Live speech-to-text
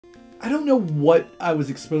I don't know what I was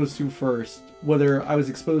exposed to first. Whether I was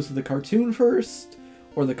exposed to the cartoon first,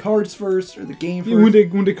 or the cards first, or the game first.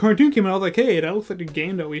 When the cartoon came out, I was like, hey, that looks like the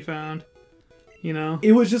game that we found. You know?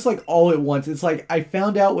 It was just like all at once. It's like I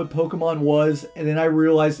found out what Pokemon was, and then I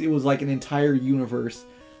realized it was like an entire universe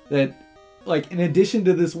that, like, in addition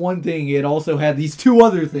to this one thing, it also had these two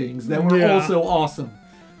other things that were also awesome.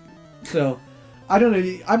 So, I don't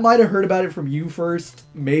know. I might have heard about it from you first.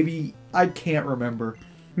 Maybe. I can't remember.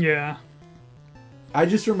 Yeah. I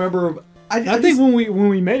just remember... I think when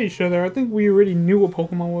we met each other, I think we already knew what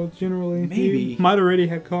Pokemon was generally. Maybe. We might already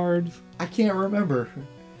had cards. I can't remember.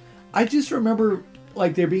 I just remember,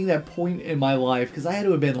 like, there being that point in my life, because I had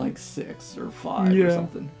to have been, like, 6 or 5 or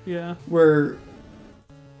something. Yeah. Where...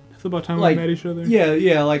 It's about time we met each other.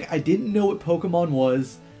 Yeah, like, I didn't know what Pokemon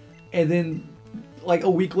was, and then, like, a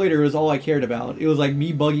week later, it was all I cared about. It was, like,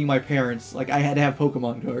 me bugging my parents. Like, I had to have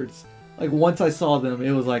Pokemon cards. Like, once I saw them,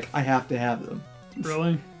 it was like, I have to have them.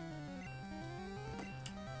 Really?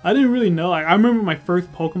 I didn't really know. Like, I remember my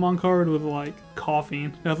first Pokemon card was, like,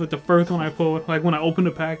 Coughing. That was, like, the first one I pulled. Like, when I opened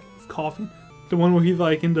the pack, it's Coughing. The one where he's,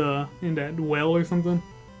 like, in that well or something.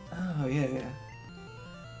 Oh, yeah.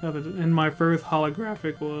 And my first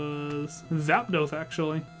holographic was Zapdos,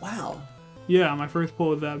 actually. Wow. Yeah, my first pull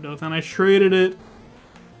was Zapdos. And I traded it,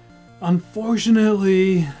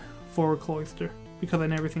 unfortunately, for Cloyster. Because I'd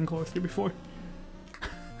never seen Cloyster before.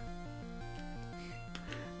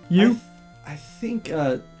 You? I think,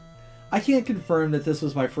 I can't confirm that this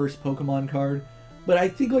was my first Pokemon card, but I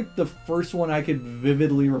think, like, the first one I could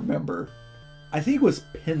vividly remember, I think was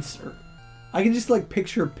Pinsir. I can just, like,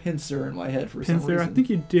 picture Pinsir in my head for some reason. I think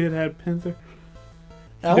you did have Pinsir.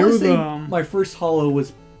 I want to say my first holo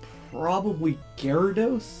was probably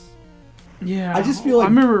Gyarados. Yeah. I just feel like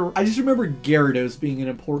I just remember Gyarados being an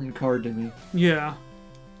important card to me. Yeah.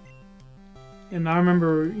 And I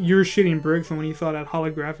remember you were shitting bricks when you saw that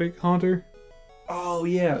holographic Haunter. Oh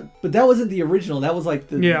yeah, but that wasn't the original. That was like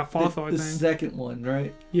the Fossil, the second one,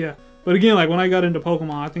 right? Yeah, but again, like when I got into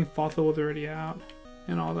Pokemon, I think Fossil was already out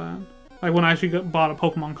and all that. Like when I actually bought a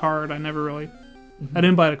Pokemon card, I never really, I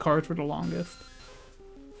didn't buy the cards for the longest.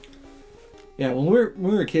 Yeah, when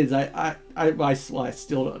we were kids, I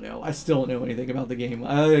still don't know. I still don't know anything about the game.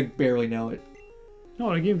 I barely know it.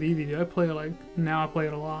 No, the game's easy, dude. I play it now. I play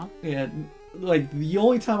it a lot. Yeah, like the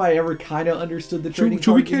only time I ever kind of understood the trading.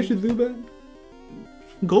 Should we catch a Zubat?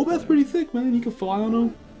 Golbat's pretty thick, man. You can fly on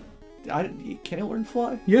him. Can it learn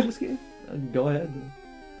fly? Yeah. In this game? Go ahead.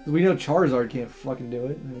 We know Charizard can't fucking do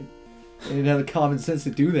it. They didn't have the common sense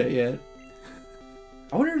to do that yet.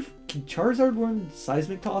 I wonder if can Charizard learn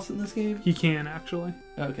Seismic Toss in this game? He can, actually.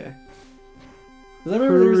 Okay. Because I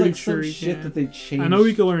remember there was like some shit that they changed. I know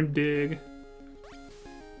he can learn Dig.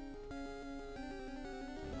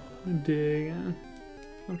 Dig and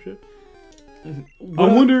some shit.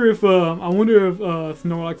 I wonder if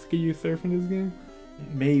Snorlax can use Surf in this game.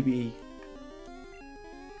 Maybe.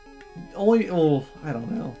 I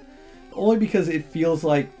don't know. Only because it feels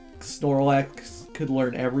like Snorlax could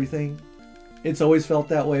learn everything. It's always felt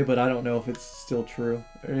that way, but I don't know if it's still true.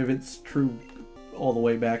 Or if it's true all the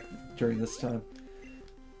way back during this time.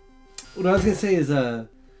 What I was going to say is,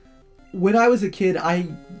 when I was a kid,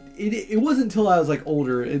 it wasn't until I was like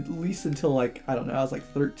older, at least until like, I don't know, I was like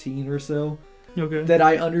 13 or so. Okay. That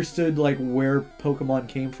I understood like where Pokemon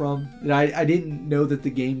came from. And I didn't know that the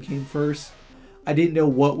game came first. I didn't know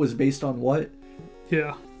what was based on what.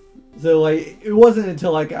 Yeah. So like it wasn't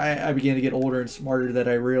until like I began to get older and smarter that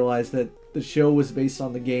I realized that the show was based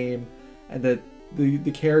on the game, and that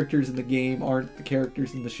the characters in the game aren't the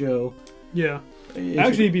characters in the show. Yeah.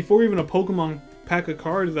 Actually, before even a Pokemon pack of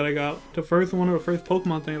cards that I got, one of the first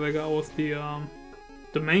Pokemon things I got was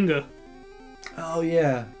the manga. Oh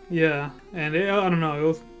yeah. Yeah, and I don't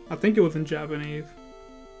know. I think it was in Japanese.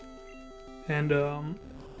 And I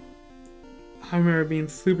remember being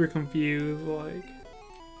super confused. Like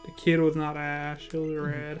the kid was not Ash; it was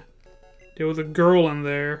Red. There was a girl in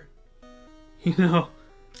there. You know,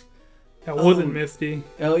 that wasn't Misty.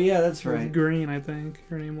 Oh yeah, that's right. It was Green, I think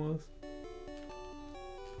her name was.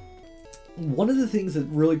 One of the things that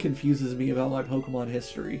really confuses me about my Pokemon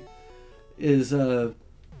history is I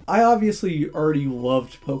obviously already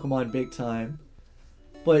loved Pokemon big time,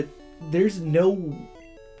 but there's no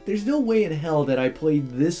way in hell that I played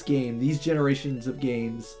this game, these generations of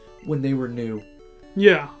games, when they were new.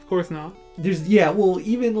 Yeah, of course not.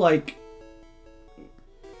 Even like,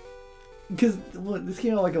 because this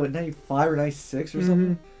came out like 95 or 96 or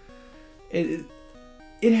something.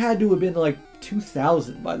 It had to have been like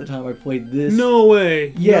 2000 by the time I played this. No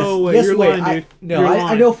way. Yes, no way. Yes, You're lying, dude.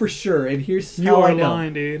 I know for sure, and here's how I know. You're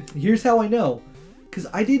lying, dude. Here's how I know. because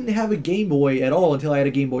I didn't have a Game Boy at all until I had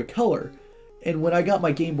a Game Boy Color. And when I got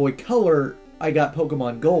my Game Boy Color, I got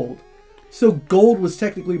Pokemon Gold. So Gold was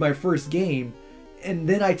technically my first game, and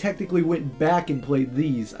then I technically went back and played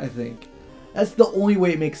these, I think. That's the only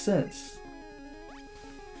way it makes sense.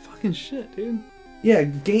 Fucking shit, dude. Yeah,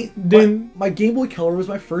 my Game Boy Color was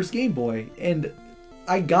my first Game Boy, and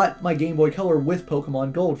I got my Game Boy Color with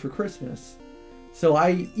Pokemon Gold for Christmas. So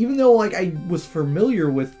even though like I was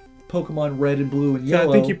familiar with Pokemon Red and Blue and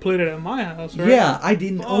Yellow, I think you played it at my house, right? Yeah, I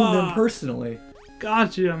didn't own them personally.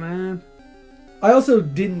 Gotcha, man. I also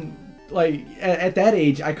didn't like at that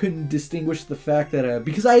age. I couldn't distinguish the fact that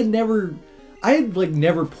because I had never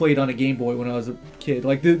played on a Game Boy when I was a kid,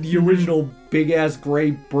 like the original big ass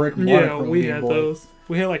gray brick monochrome we Game had Boy. those.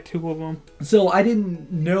 We had like 2 of them. So I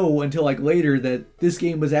didn't know until like later that this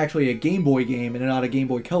game was actually a Game Boy game and not a Game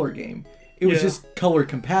Boy Color game. It was just color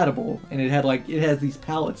compatible, and it has these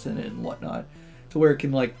palettes in it and whatnot, to where it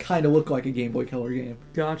can like kind of look like a Game Boy Color game.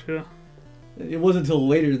 Gotcha. It wasn't until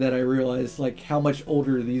later that I realized like how much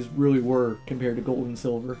older these really were compared to Gold and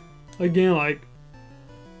Silver. Again, like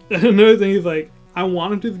another thing is like I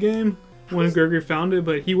wanted this game when Gregory found it,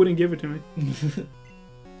 but he wouldn't give it to me.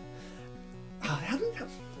 How did that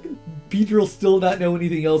fucking Beedrill still not know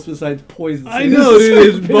anything else besides poison? I know,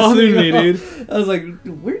 dude. It's bothering me, dude. I was like,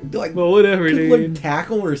 we're like, well, whatever, dude. Like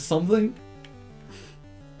tackle or something.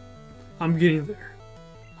 I'm getting there.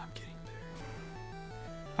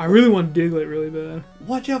 I really want Diglett really bad.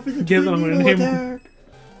 Watch out for the Guess what I'm gonna name him.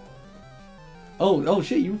 Oh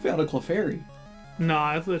shit! You found a Clefairy.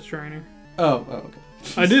 Nah, that's a trainer. Oh, okay.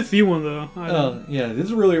 I did see one though. Oh yeah, this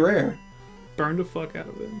is really rare. Burned the fuck out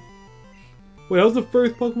of it. Wait, that was the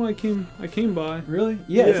first Pokemon I came by. Really?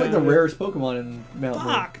 Yeah, it's like the rarest Pokemon in Mountain.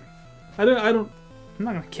 Fuck. I don't. I'm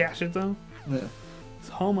not gonna catch it though. Yeah. It's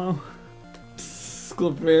homo.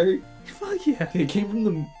 Clefairy. Fuck yeah. It came from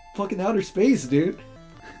the fucking outer space, dude.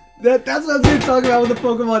 That's what I was going to talk about with the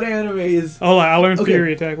Pokemon anime is... Oh, I learned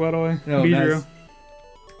Fury Attack, by the way. Oh, nice.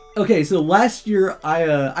 Okay, so last year I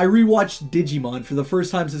rewatched Digimon for the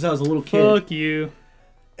first time since I was a little kid. Fuck you.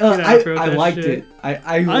 I liked it.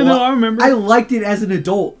 I know, I remember. I liked it as an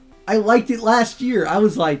adult. I liked it last year. I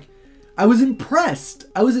was impressed.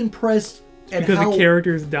 I was impressed at because the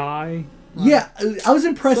characters die. Yeah, I was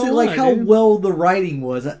impressed at like how well the writing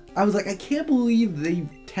was. I was like, I can't believe they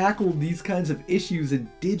tackled these kinds of issues in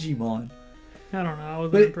Digimon. I don't know, I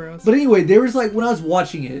wasn't impressed. But anyway, there was like when I was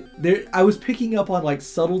watching it, I was picking up on like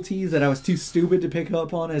subtleties that I was too stupid to pick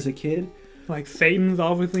up on as a kid. Like Satan's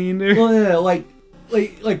obviously in there. Well, yeah,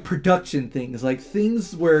 like production things, like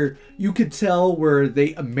things where you could tell where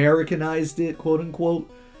they Americanized it, quote unquote,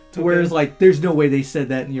 to where it's like there's no way they said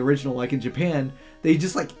that in the original, like in Japan. They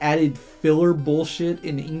just like added filler bullshit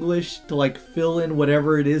in English to like fill in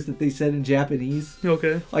whatever it is that they said in Japanese.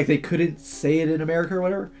 Okay. Like they couldn't say it in America or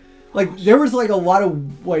whatever. Like there was like a lot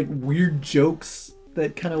of like weird jokes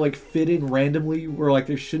that kind of like fit in randomly where like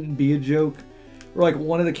there shouldn't be a joke. Or like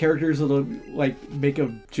one of the characters will like make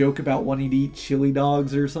a joke about wanting to eat chili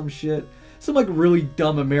dogs or some shit. Some like really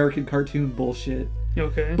dumb American cartoon bullshit.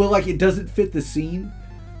 Okay. But like it doesn't fit the scene.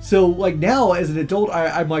 So, like, now, as an adult,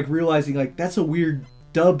 I'm, like, realizing, like, that's a weird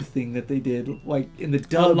dub thing that they did. Like, in the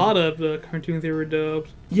dub... A lot of the cartoons, they were dubbed.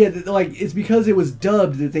 Yeah, like, it's because it was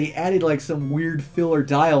dubbed that they added, like, some weird filler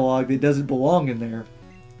dialogue that doesn't belong in there.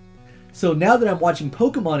 So, now that I'm watching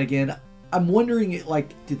Pokemon again, I'm wondering, like,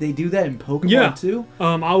 did they do that in Pokemon, too?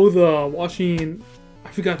 I was, watching... I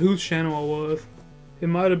forgot whose channel it was. It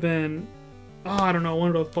might have been... Oh, I don't know,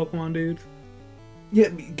 one of those Pokemon dudes. Yeah,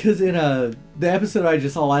 because in the episode I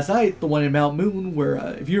just saw last night, the one in Mount Moon, where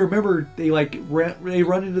if you remember, they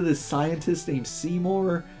run into this scientist named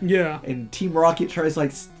Seymour. Yeah. And Team Rocket tries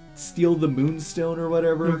like steal the Moonstone or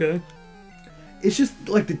whatever. Okay. It's just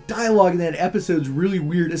like the dialogue in that episode's really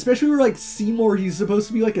weird, especially where like Seymour, he's supposed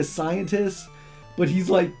to be like a scientist, but he's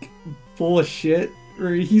like full of shit.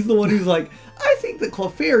 Or he's the one who's like, I think the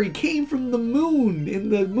Clefairy came from the moon, and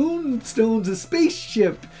the Moonstone's a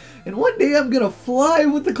spaceship. And one day I'm gonna fly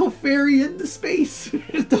with the Clefairy into space.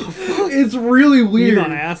 What the fuck? It's really weird. He's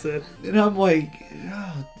on acid. And I'm like,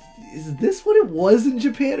 oh, is this what it was in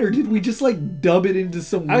Japan, or did we just like dub it into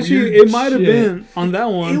some Actually, weird it might have been on that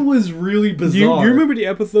one. It was really bizarre. Do you remember the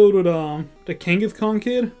episode with the Kangaskhan Kong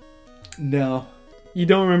kid? No. You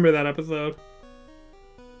don't remember that episode?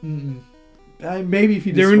 Maybe if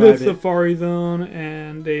you describe they're in the Safari Zone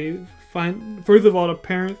and they find, first of all, the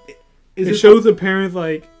parents. It shows the parents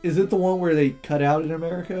like. Is it the one where they cut out in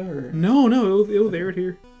America, or? No, it was aired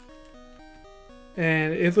here.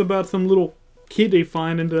 And it's about some little kid they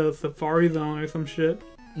find in the Safari Zone or some shit.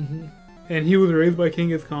 And he was raised by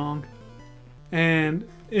Kangaskhan Kong. And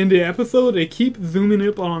in the episode, they keep zooming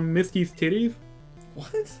up on Misty's titties.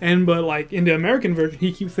 What? But like in the American version,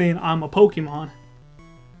 he keeps saying, "I'm a Pokemon."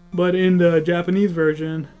 But in the Japanese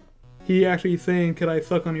version, he actually saying, "Could I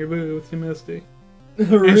suck on your boobs?" to Misty.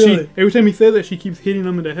 Really? And every time he says that, she keeps hitting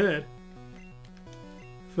him in the head.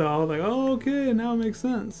 So I was like, oh, okay, now it makes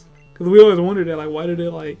sense. Because we always wondered that, like, why did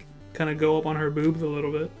it, like, kind of go up on her boobs a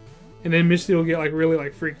little bit? And then Misty will get, like, really,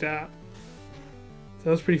 like, freaked out. So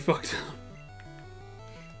that was pretty fucked up.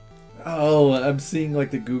 Oh, I'm seeing, like,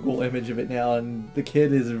 the Google image of it now, and the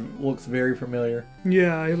kid looks very familiar.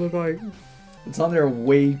 Yeah, he looked like... It's on their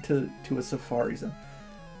way to a Safari Zone.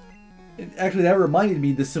 Actually, that reminded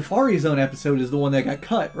me, the Safari Zone episode is the one that got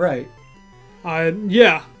cut, right?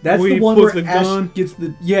 Yeah. That's the one where Ash gets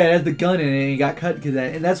the... Yeah, it has the gun in it, and he got cut because of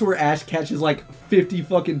that. And that's where Ash catches, like, 50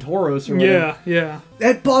 fucking Tauros or whatever. Yeah.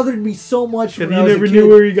 That bothered me so much when I was a kid. You never knew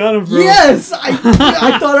where he got him from. Yes!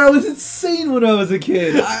 I thought I was insane when I was a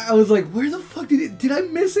kid. I was like, where the fuck did I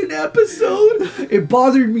miss an episode? It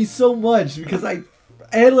bothered me so much because I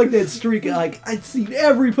had, like, that streak, like, I'd seen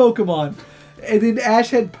every Pokemon. And then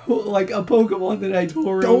Ash had, like, a Pokemon that I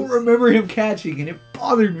don't remember him catching, and it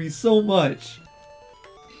bothered me so much.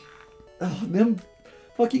 Oh, them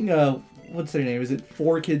fucking, what's their name? Is it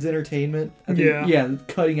 4Kids Entertainment? Yeah. Yeah,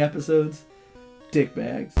 cutting episodes.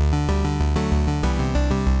 Dickbags.